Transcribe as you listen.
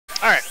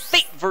Alright,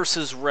 Fate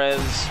versus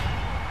Rez.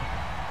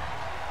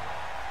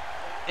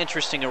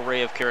 Interesting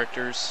array of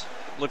characters.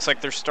 Looks like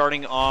they're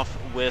starting off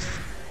with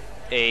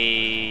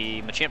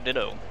a Machamp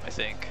Ditto, I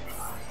think.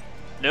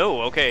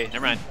 No, okay,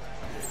 never mind.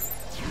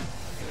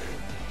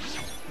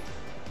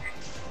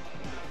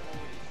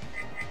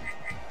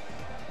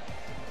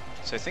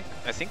 So I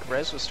think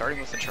Rez was starting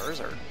with the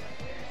Charizard.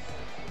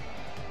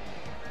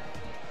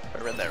 I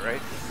read that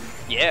right?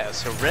 Yeah,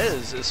 so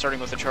Rez is starting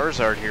with the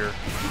Charizard here.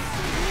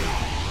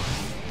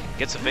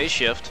 Gets a phase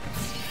shift.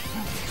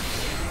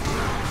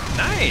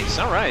 Nice,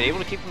 alright, able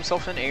to keep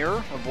himself in air,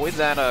 avoid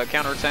that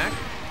counterattack.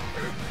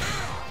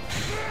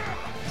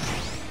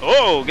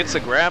 Oh, gets a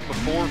grab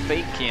before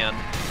Fate can.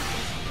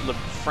 The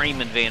frame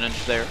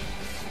advantage there.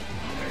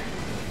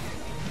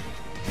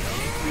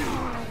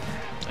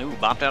 Ooh,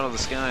 bopped out of the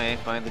sky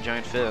by the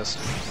giant fist.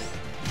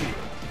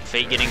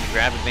 Fate getting the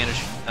grab advantage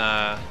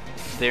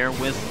there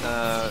with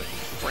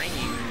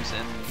frames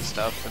and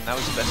stuff, and that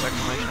was the best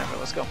exclamation ever.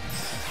 Let's go.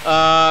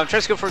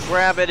 Tries to go for a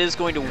grab. It is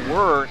going to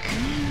work.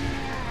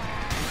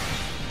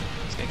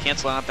 It's going to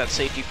cancel out that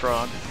safety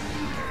frog.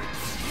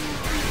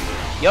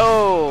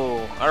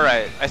 Yo!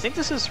 Alright, I think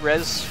this is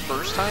Rez's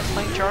first time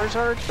playing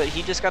Charizard, but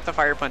he just got the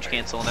Fire Punch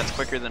cancel, and that's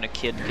quicker than a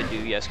kid could do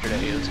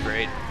yesterday. It was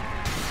great.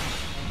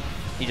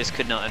 He just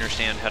could not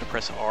understand how to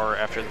press R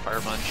after the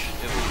Fire Punch.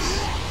 It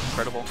was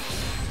incredible.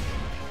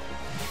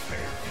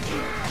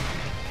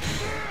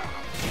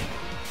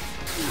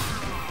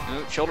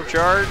 Ooh, shoulder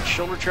charge,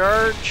 shoulder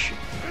charge.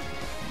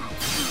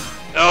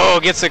 Oh,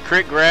 gets a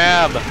crit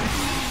grab.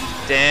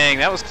 Dang,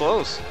 that was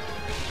close.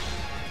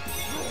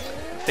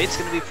 Fate's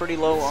going to be pretty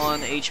low on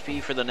HP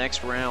for the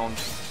next round.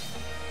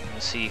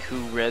 Let's see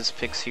who Rez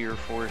picks here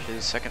for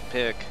his second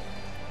pick.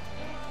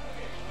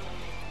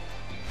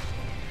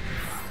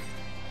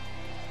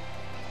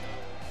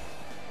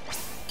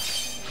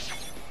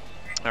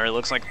 Alright,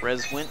 looks like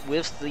Rez went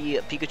with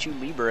the Pikachu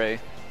Libre.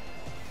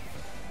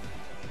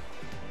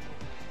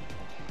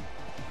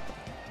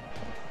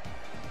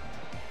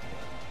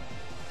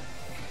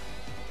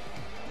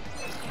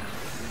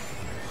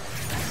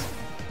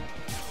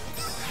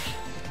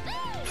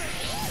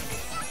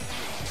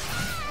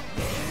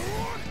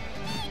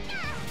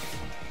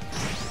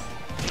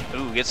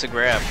 Ooh, gets a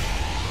grab.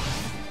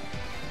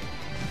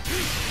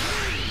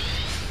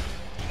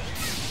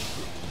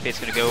 Fate's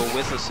going to go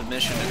with a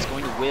submission. It's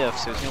going to whiff,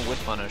 so he's going to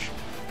whiff punish.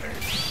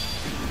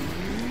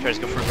 Tries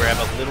to go for a grab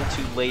a little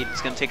too late.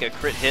 It's going to take a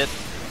crit hit.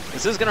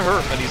 This is going to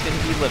hurt, but he's going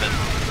to be living.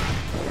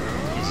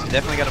 He's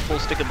definitely got a full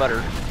stick of butter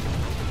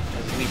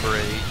as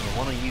Libre you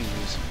want to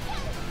use.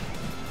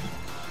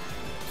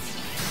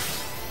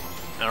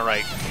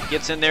 Alright,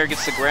 gets in there,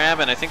 gets the grab,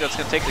 and I think that's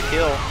going to take the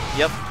kill.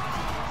 Yep.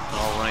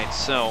 Alright,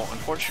 so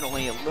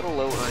unfortunately a little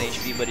low on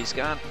HP, but he's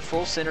got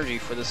full synergy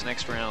for this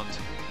next round.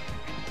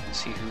 Let's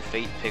see who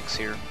Fate picks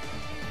here.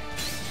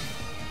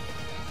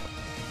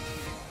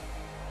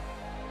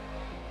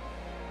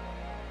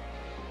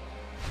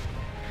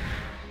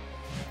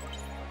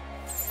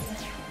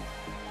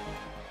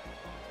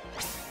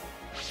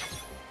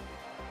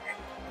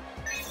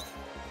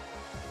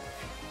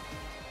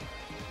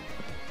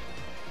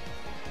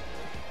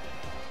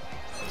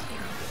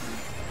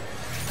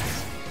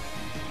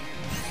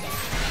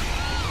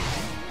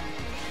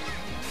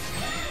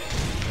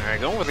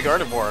 Alright, going with the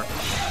Gardevoir.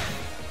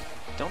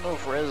 Don't know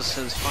if Rez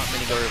has fought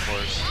many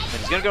Gardevoirs. But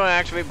he's going to go and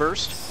activate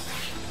Burst.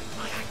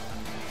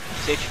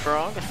 Safety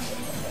Frog.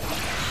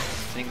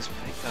 Things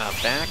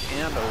back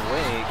and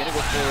away. Going to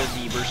go for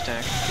the Burst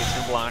attack. It's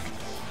going to block.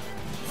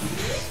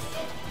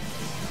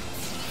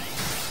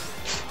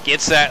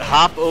 Gets that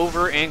hop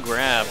over and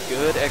grab.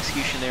 Good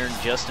execution there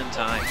just in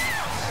time.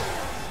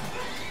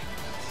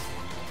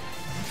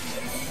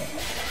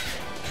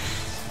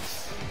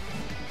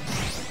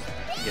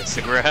 Gets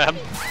the grab.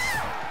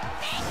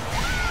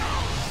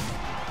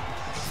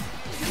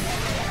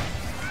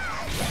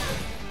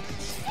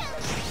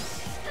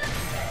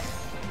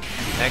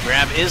 That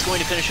grab is going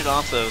to finish it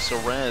off though, so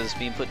Rez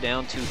being put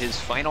down to his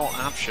final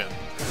option.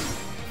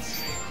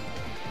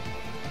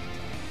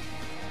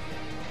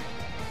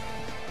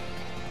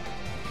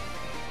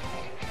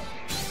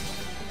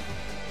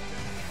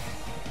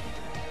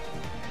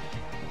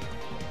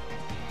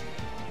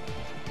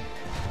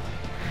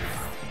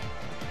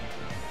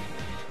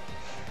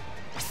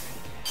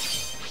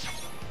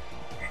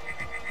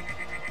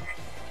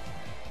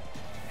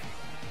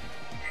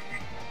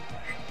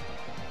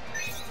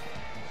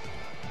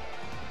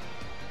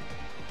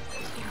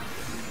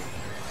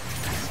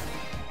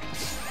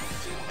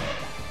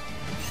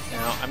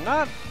 I'm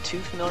not too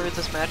familiar with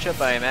this matchup,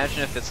 but I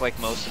imagine if it's like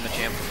most of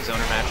Machamp's zoner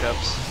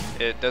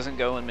matchups, it doesn't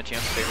go in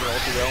Machamp's favor all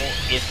too well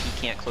if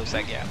he can't close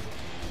that gap.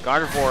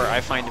 Gardevoir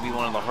I find to be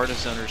one of the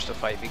hardest zoners to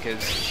fight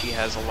because she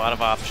has a lot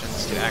of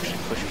options to actually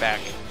push back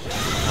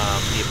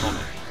the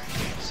opponent.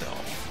 So,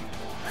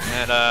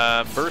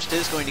 and Burst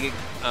is going to get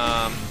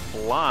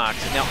blocked.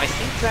 Now I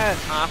think that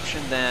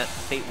option that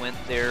Fate went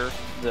there,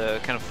 the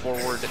kind of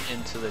forward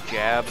into the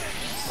jab,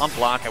 on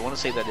block, I want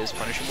to say that is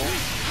punishable.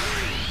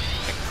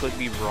 I could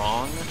be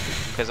wrong,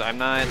 because I'm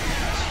not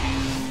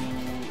too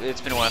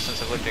it's been a while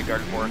since I've looked at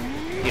Gardevoir.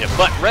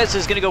 But Rez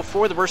is going to go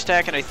for the burst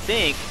attack, and I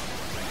think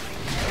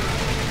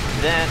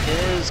that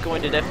is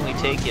going to definitely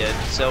take it.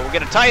 So we're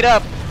going to tie it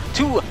up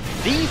to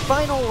the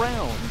final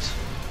round.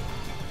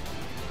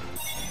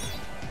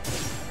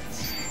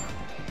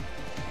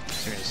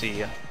 So we're going to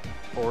see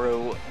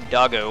Oro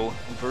Dago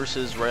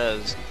versus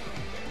Rez.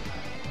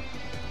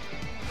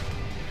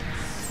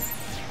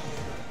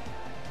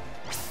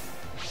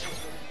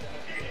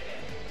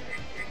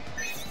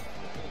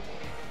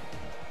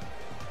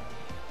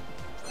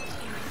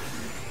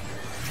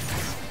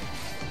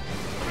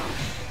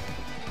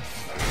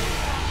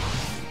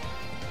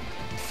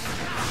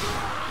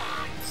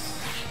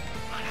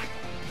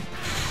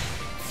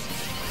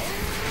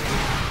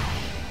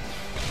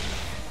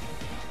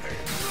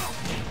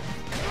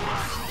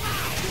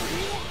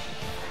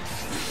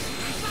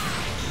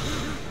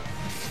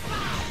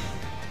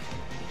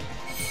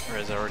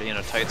 Is already in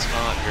a tight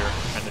spot here,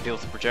 trying to deal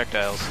with the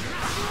projectiles.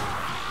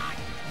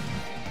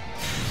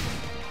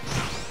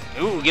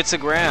 Ooh, gets a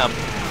grab.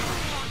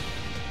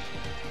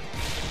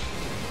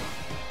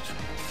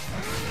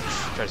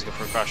 Tries to go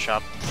for a cross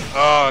chop.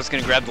 Oh, it's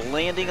gonna grab the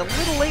landing a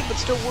little late, but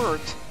still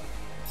worked.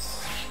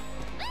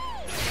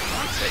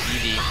 It's that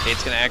EV. Okay,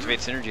 it's gonna activate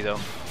Synergy though.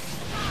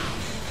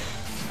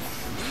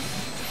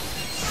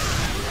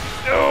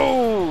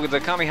 Oh,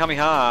 the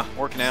Kamehameha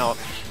working out.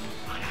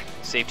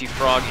 Safety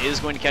Frog is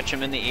going to catch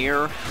him in the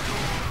air.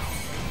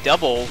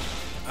 Double.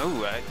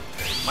 Oh, I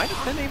might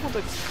have been able to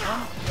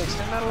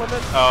extend that a little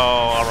bit.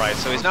 Oh, alright,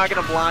 so he's not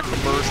going to block the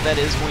burst. That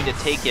is going to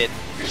take it.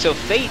 So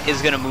Fate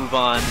is going to move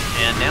on,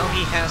 and now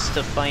he has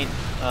to fight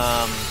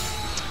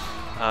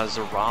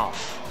Zeraf.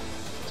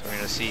 So we're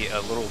going to see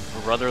a little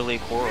brotherly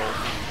quarrel.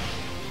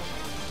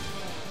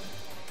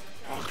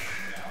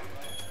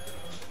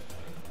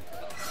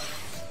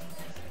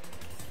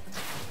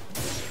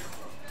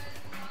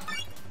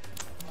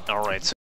 Alright, so